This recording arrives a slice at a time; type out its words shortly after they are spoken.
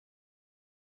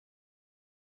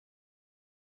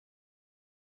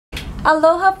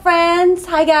Aloha friends!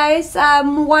 Hi guys!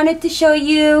 Wanted to show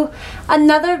you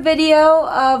another video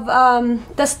of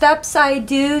the steps I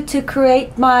do to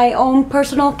create my own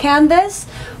personal canvas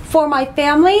for my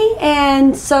family.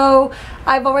 And so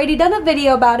I've already done a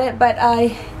video about it, but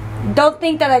I don't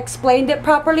think that I explained it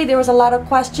properly. There was a lot of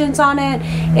questions on it.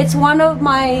 It's one of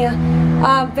my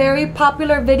very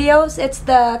popular videos. It's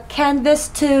the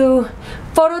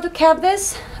photo to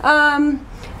canvas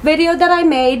video that I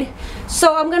made.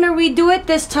 So I'm gonna redo it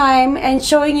this time and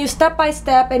showing you step by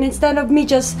step, and instead of me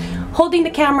just holding the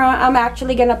camera, I'm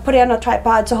actually gonna put it on a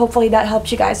tripod, so hopefully that helps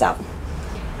you guys out.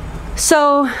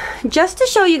 So just to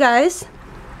show you guys,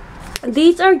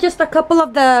 these are just a couple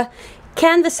of the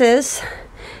canvases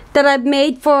that I've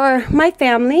made for my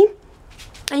family.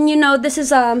 And you know, this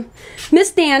is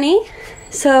Miss Danny.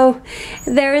 So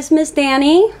there is Miss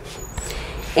Danny,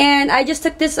 and I just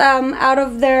took this out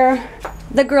of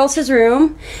the girls'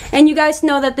 room, and you guys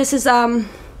know that this is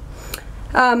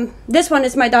this one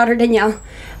is my daughter Danielle.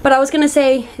 But I was gonna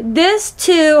say, this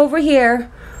two over here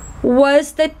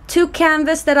was the two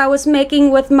canvas that I was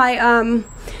making with my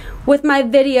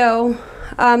video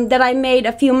that I made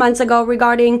a few months ago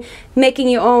regarding making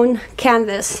your own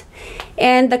canvas.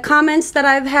 And the comments that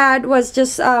I've had was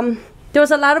just there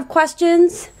was a lot of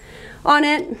questions on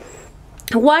it.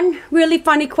 One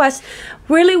funny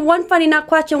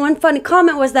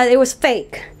comment was that it was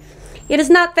fake. It is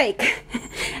not fake.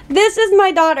 This is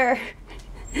my daughter.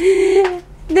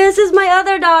 This is my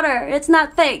other daughter. It's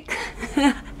not fake.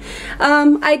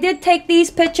 I did take these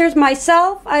pictures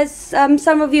myself. As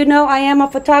some of you know, I am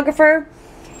a photographer.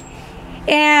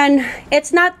 And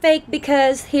it's not fake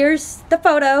because here's the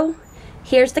photo,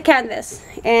 here's the canvas,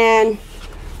 and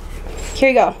here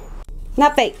you go.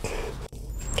 Not fake.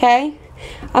 Okay?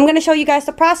 I'm going to show you guys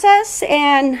the process,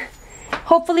 and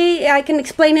hopefully I can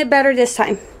explain it better this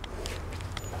time.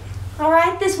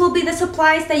 Alright, this will be the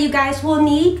supplies that you guys will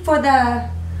need for the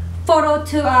photo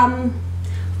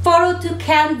to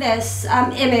canvas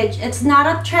image. It's not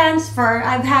a transfer.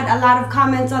 I've had a lot of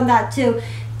comments on that too.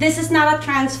 This is not a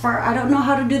transfer. I don't know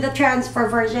how to do the transfer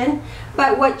version,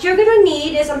 but what you're going to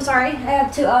need is, I'm sorry, I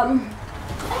have to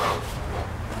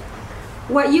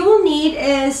what you will need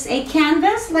is a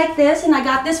canvas like this, and I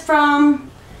got this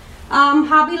from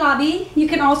Hobby Lobby. You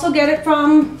can also get it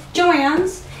from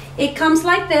Joann's. It comes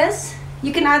like this.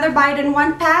 You can either buy it in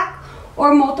one pack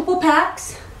or multiple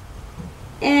packs.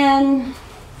 And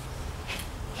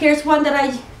here's one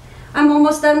that I'm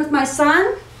almost done with my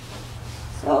son.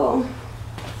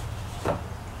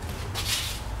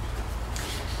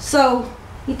 So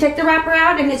you take the wrapper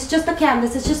out, and it's just a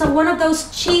canvas. It's just one of those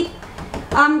cheap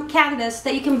canvas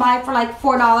that you can buy for like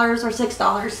 $4 or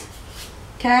 $6.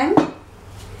 Okay.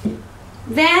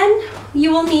 Then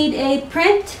you will need a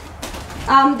print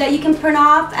that you can print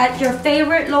off at your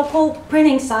favorite local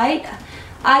printing site.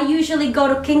 I usually go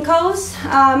to Kinko's,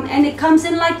 and it comes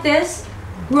in like this,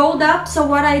 rolled up. So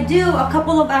what I do a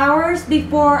couple of hours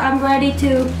before I'm ready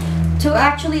to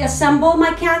actually assemble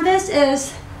my canvas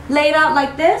is lay it out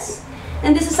like this.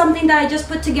 And this is something that I just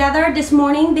put together this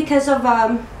morning because of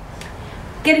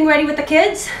getting ready with the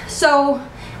kids. So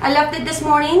I left it this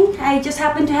morning. I just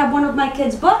happened to have one of my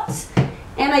kids' books,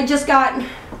 and I just got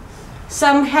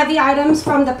some heavy items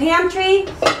from the pantry.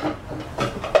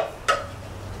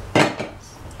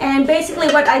 And basically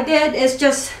what I did is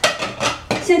just,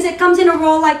 since it comes in a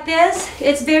roll like this,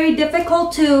 it's very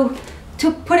difficult to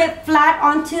put it flat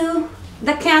onto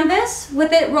the canvas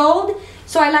with it rolled.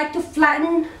 So I like to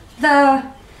flatten the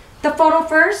photo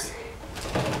first.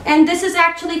 And this is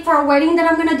actually for a wedding that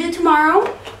I'm going to do tomorrow.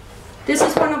 This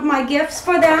is one of my gifts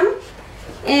for them.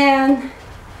 And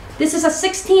this is a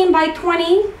 16 by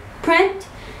 20 print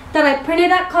that I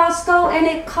printed at Costco, and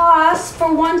it costs,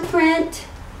 for one print,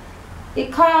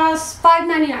 it costs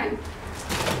 $5.99.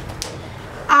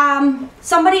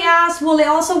 Somebody asked, will it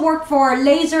also work for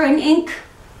laser and ink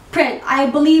print? I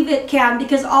believe it can,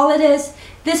 because all it is,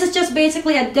 this is just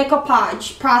basically a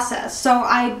decoupage process. So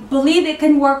I believe it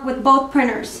can work with both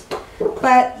printers.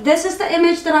 But this is the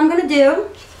image that I'm going to do.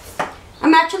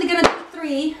 I'm actually going to do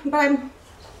 3, but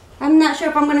I'm not sure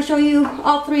if I'm going to show you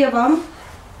all 3 of them.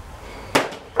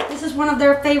 This is one of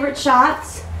their favorite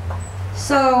shots.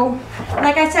 So,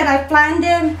 like I said, I planned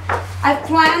the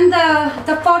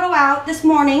photo out this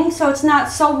morning so it's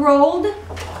not so rolled.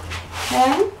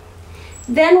 Okay.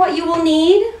 Then what you will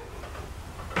need,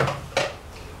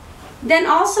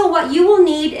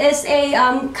 is a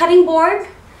cutting board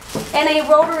and a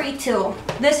rotary tool.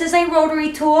 This is a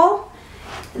rotary tool.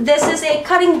 This is a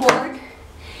cutting board.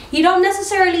 You don't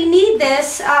necessarily need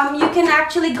this. You can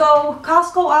actually go,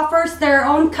 Costco offers their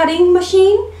own cutting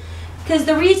machine, because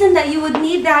the reason that you would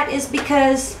need that is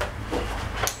because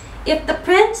if the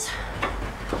prints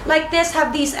like this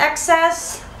have these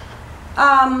excess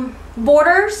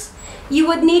borders, you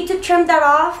would need to trim that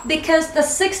off, because the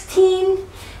 16,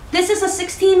 this is a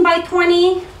 16 by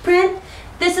 20 print,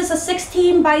 this is a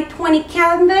 16 by 20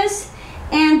 canvas,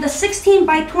 and the 16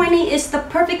 by 20 is the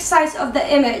perfect size of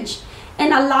the image.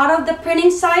 And a lot of the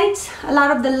printing sites, a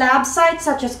lot of the lab sites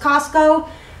such as Costco,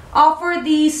 offer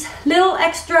these little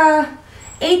extra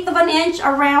 1/8 of an inch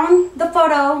around the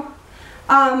photo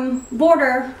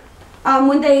border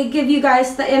when they give you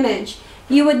guys the image.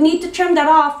 You would need to trim that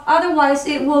off, otherwise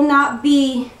it will not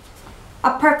be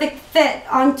a perfect fit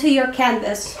onto your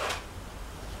canvas.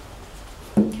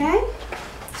 Okay,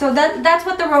 so that's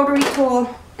what the rotary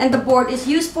tool and the board is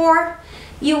used for.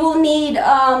 You will need,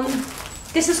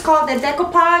 this is called a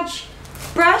decoupage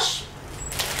brush,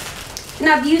 and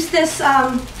I've used this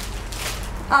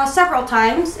several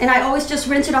times, and I always just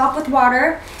rinse it off with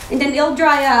water, and then it'll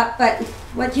dry up. But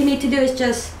what you need to do is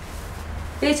just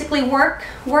basically work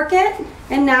it,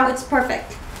 and now it's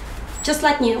perfect, just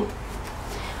like new.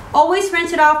 Always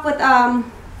rinse it off with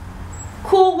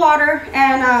cool water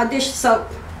and dish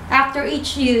soap after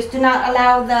each use. Do not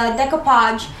allow the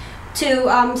decoupage to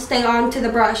stay onto the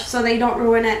brush so they don't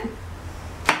ruin it.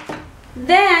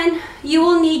 Then you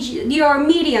will need your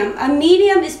medium. A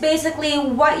medium is basically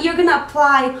what you're gonna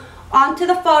apply onto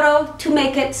the photo to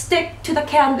make it stick to the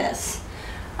canvas.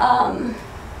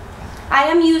 I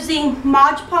am using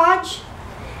Mod Podge,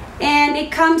 and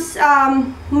it comes,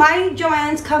 my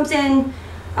Joann's comes in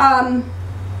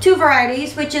 2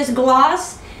 varieties, which is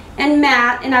gloss and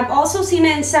matte, and I've also seen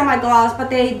it in semi-gloss, but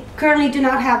they currently do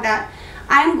not have that.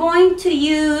 I'm going to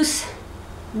use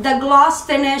the gloss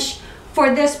finish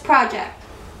for this project.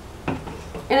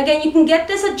 And again, you can get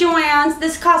this at Joann's.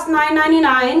 This costs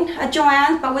 $9.99 at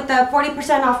Joann's, but with the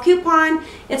 40% off coupon,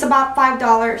 it's about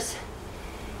 $5.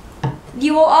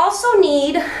 You will also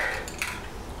need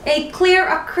a clear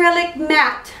acrylic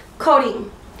matte coating.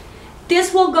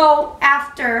 This will go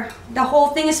after the whole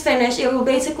thing is finished. It will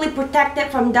basically protect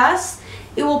it from dust.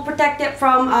 It will protect it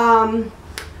from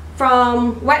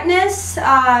wetness,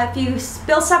 if you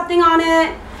spill something on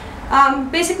it.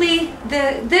 Basically,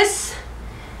 this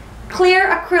clear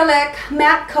acrylic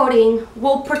matte coating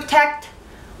will protect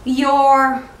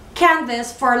your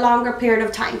canvas for a longer period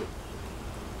of time.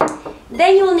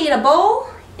 Then you will need a bowl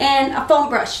and a foam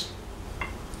brush.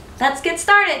 Let's get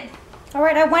started. All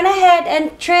right, I went ahead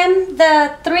and trimmed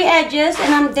the 3 edges,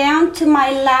 and I'm down to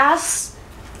my last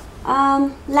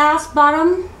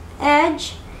bottom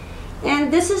edge.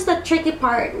 And this is the tricky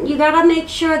part. You gotta make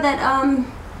sure that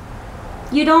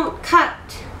you don't cut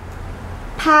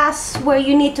past where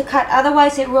you need to cut,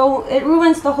 otherwise it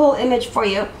ruins the whole image for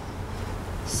you.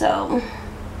 So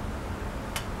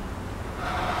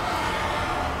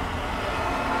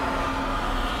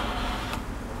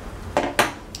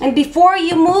and before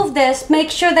you move this, make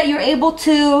sure that you're able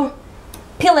to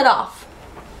peel it off.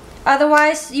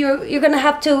 Otherwise, you're gonna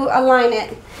have to align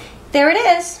it. There it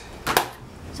is.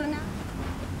 So now,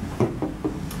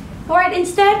 all right.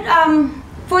 Instead,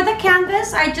 for the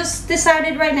canvas, I just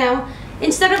decided right now,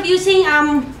 instead of using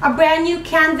a brand new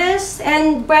canvas,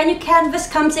 and brand new canvas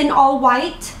comes in all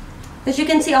white, as you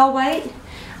can see, all white,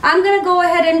 I'm gonna go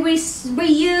ahead and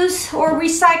reuse or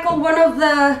recycle one of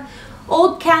the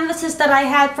old canvases that I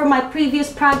had from my previous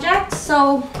project.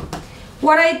 So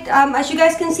what as you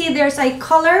guys can see, there's a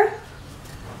color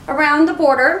around the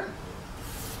border,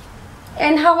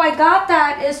 and how I got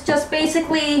that is just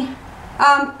basically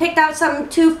picked out some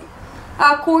 2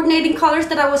 coordinating colors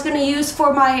that I was going to use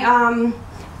for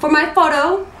my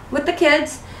photo with the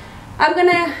kids. I'm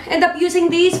gonna end up using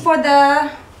these for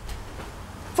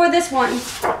this one,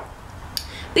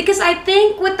 because I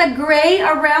think with the gray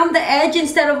around the edge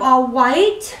instead of all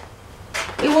white,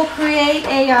 it will create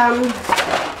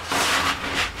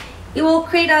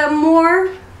a more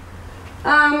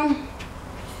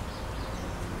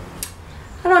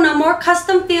I don't know, more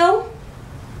custom feel,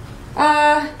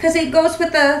 because it goes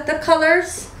with the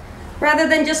colors rather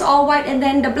than just all white. And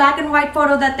then the black and white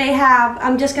photo that they have,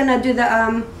 I'm just gonna do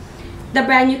the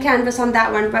brand new canvas on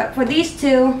that one. But for these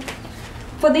two,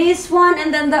 for this one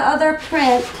and then the other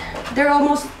print,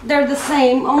 they're the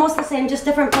same, almost the same, just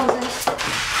different poses.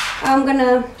 I'm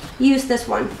gonna use this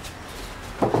one.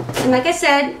 And like I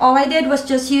said, all I did was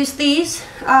just use these.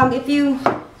 If you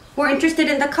were interested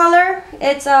in the color,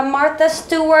 it's Martha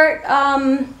Stewart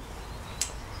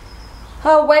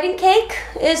wedding cake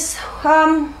is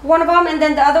one of them, and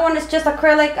then the other one is just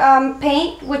acrylic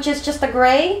paint, which is just a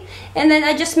gray. And then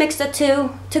I just mixed the two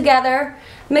together,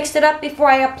 mixed it up before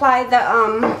I applied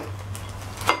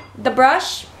the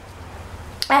brush.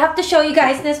 I have to show you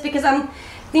guys this because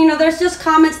there's just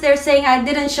comments there saying I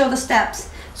didn't show the steps.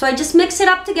 So I just mix it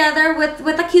up together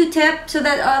with a Q-tip so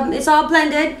that it's all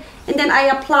blended, and then I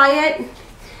apply it,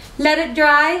 let it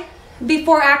dry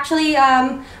before actually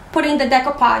putting the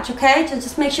decoupage, okay? So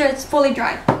just make sure it's fully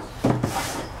dry.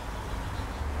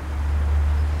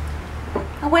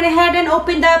 I went ahead and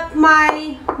opened up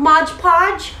my Mod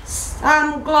Podge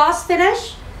gloss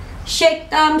finish,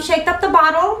 shaked up the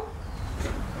bottle.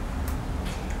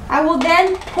 I will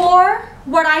then pour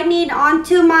what I need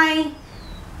onto my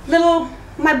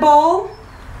bowl,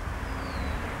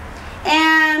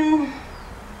 and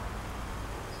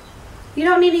you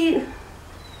don't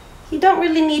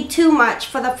really need too much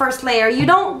for the first layer. You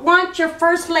don't want your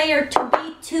first layer to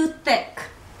be too thick.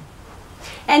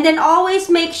 And then always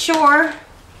make sure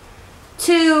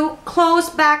to close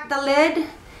back the lid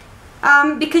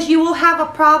because you will have a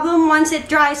problem once it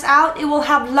dries out. It will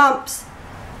have lumps.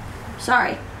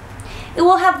 Sorry. It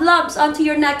will have lumps onto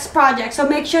your next project. So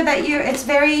make sure that it's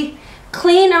very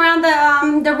clean around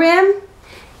the rim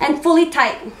and fully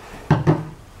tight.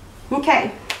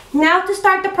 Okay, now to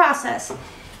start the process.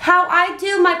 How I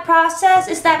do my process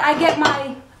is that I get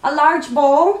a large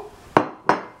bowl.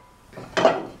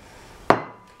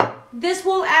 This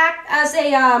will act as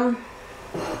a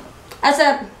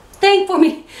thing for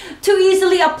me to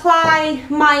easily apply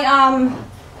my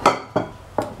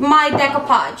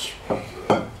decoupage,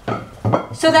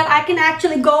 so that I can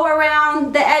actually go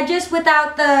around the edges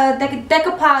without the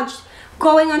decoupage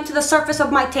going onto the surface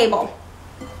of my table.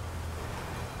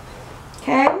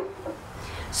 Okay,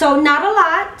 so not a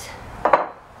lot,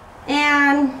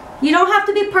 and you don't have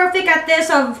to be perfect at this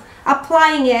of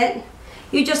applying it.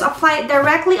 You just apply it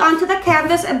directly onto the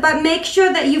canvas, but make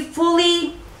sure that you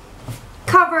fully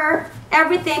cover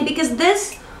everything, because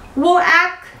this will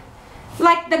act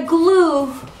like the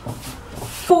glue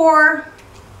for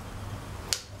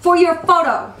your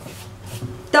photo.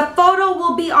 The photo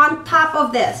will be on top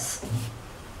of this,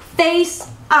 face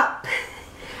up.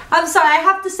 I'm sorry, I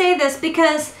have to say this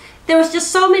because there was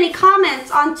just so many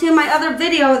comments onto my other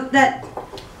video that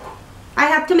I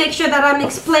have to make sure that I'm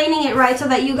explaining it right so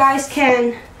that you guys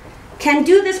can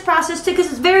do this process too, because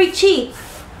it's very cheap.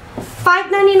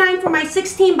 $5.99 for my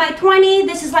 16 by 20.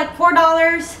 This is like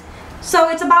 $4. So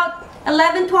it's about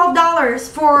 $11–12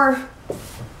 for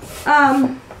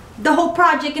the whole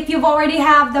project if you've already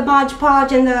have the Mod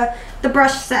Podge and the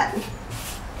brush set,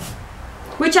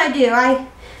 which I do. I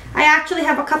actually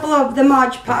have a couple of the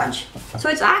Mod Podge, so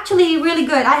it's actually really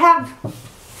good. I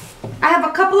have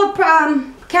a couple of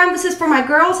canvases for my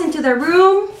girls into their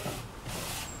room.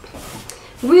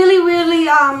 Really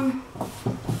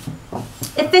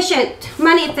efficient,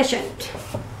 money efficient.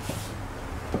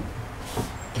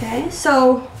 Okay,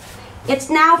 so it's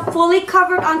now fully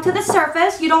covered onto the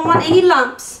surface. You don't want any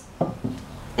lumps.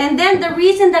 And then the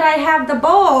reason that I have the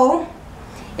bowl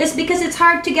is because it's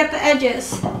hard to get the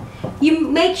edges. You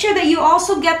make sure that you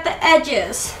also get the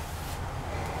edges,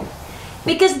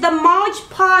 because the Mod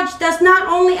Podge does not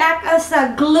only act as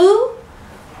a glue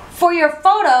for your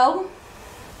photo.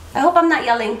 I hope I'm not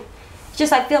yelling. It's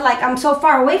just I feel like I'm so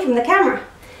far away from the camera.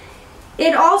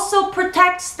 It also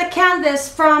protects the canvas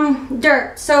from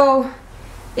dirt. So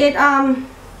it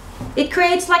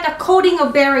creates like a coating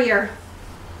of barrier.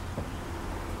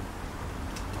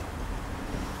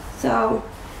 So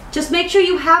just make sure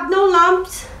you have no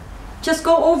lumps. Just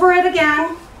go over it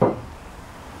again.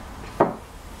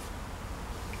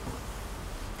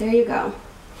 There you go.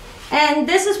 And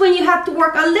this is when you have to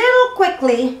work a little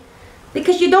quickly,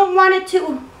 because you don't want it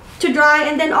to dry.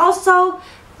 And then also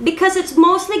because it's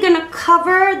mostly going to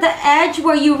cover the edge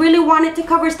where you really want it to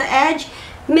cover the edge,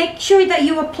 make sure that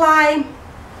you apply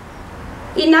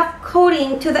enough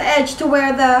coating to the edge to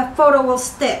where the photo will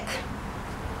stick.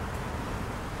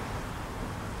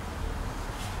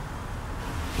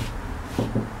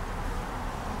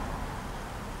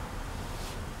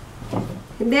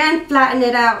 And then flatten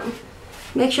it out.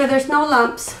 Make sure there's no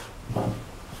lumps.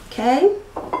 Okay?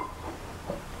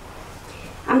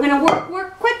 I'm gonna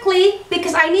work quickly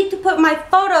because I need to put my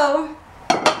photo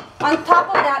on top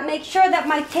of that. Make sure that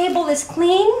my table is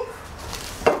clean.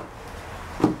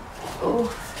 Oh.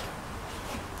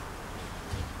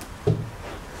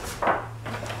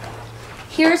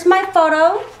 Here's my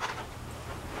photo.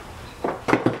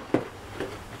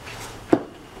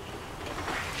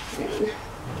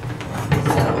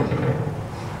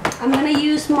 I'm gonna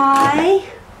use my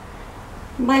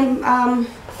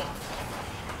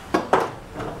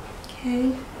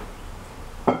okay,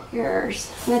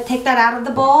 here's, I'm gonna take that out of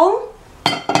the bowl.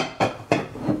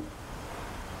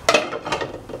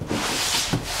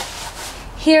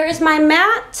 Here is my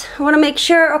mat. I want to make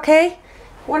sure, okay?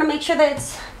 I want to make sure that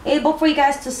it's able for you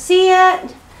guys to see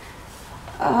it.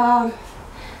 I'm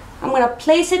going to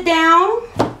place it down.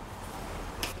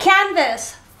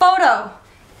 Canvas, photo,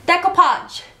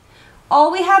 decoupage.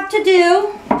 All we have to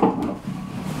do,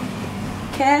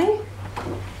 okay?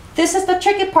 This is the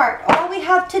tricky part. All we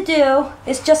have to do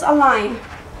is just align.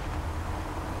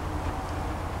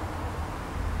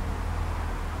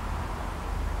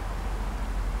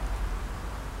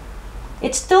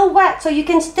 It's still wet, so you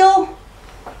can still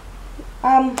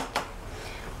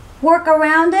work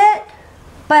around it,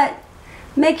 but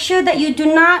make sure that you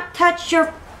do not touch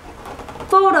your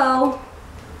photo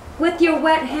with your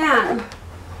wet hand.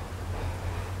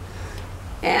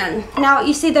 And now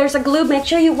you see there's a glue, make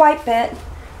sure you wipe it.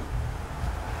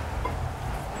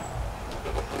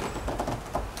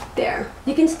 There.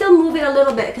 You can still move it a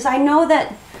little bit because I know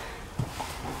that,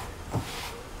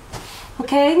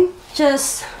 okay,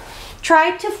 just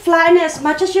try to flatten it as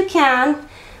much as you can,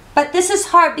 but this is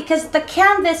hard because the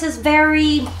canvas is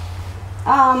very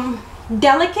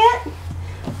delicate,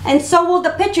 and so will the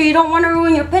picture. You don't want to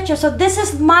ruin your picture, so this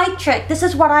is my trick. This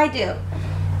is what I do.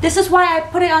 This is why I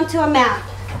put it onto a mat.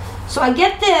 So I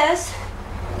get this,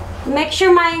 make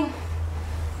sure my,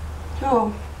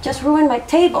 oh, just ruined my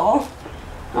table.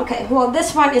 Okay, well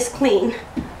this one is clean.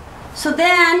 So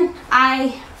then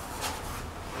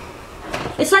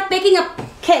it's like making a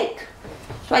cake.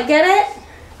 So I get it,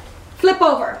 flip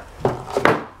over,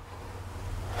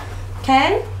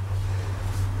 okay?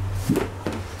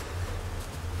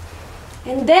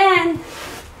 And then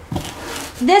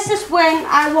this is when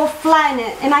I will flatten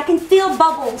it, and I can feel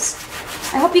bubbles.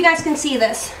 I hope you guys can see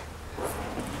this.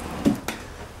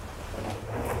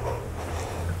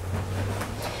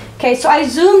 Okay, so I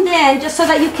zoomed in just so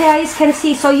that you guys can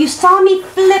see. So you saw me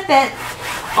flip it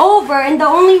over, and the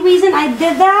only reason I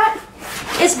did that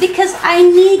is because I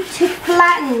need to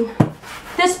flatten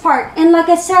this part. And like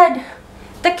I said,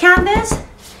 the canvas,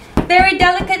 very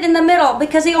delicate in the middle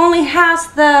because it only has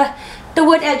the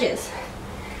wood edges.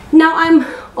 Now I'm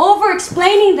over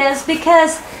explaining this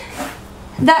because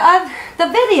the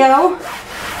video,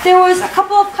 there was a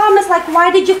couple of comments like, why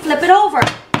did you flip it over?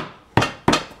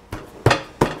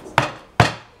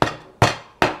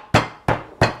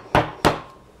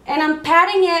 And I'm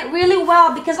patting it really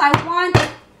well because I want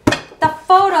the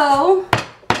photo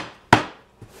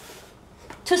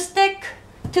to stick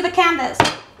to the canvas.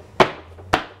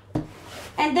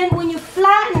 And then when you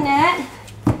flatten it,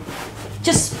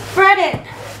 just spread it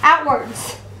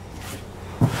outwards.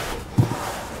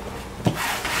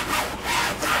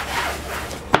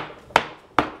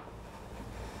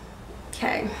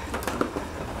 Okay.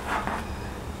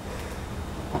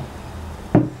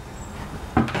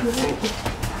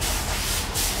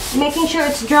 Making sure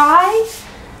it's dry.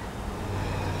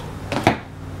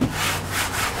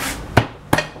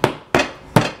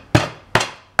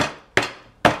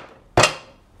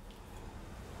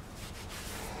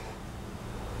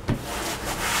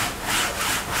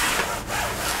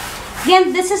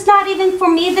 Again, this is not even for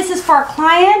me, this is for a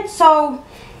client, so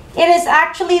it is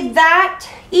actually that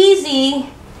easy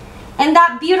and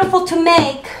that beautiful to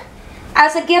make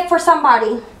as a gift for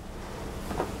somebody.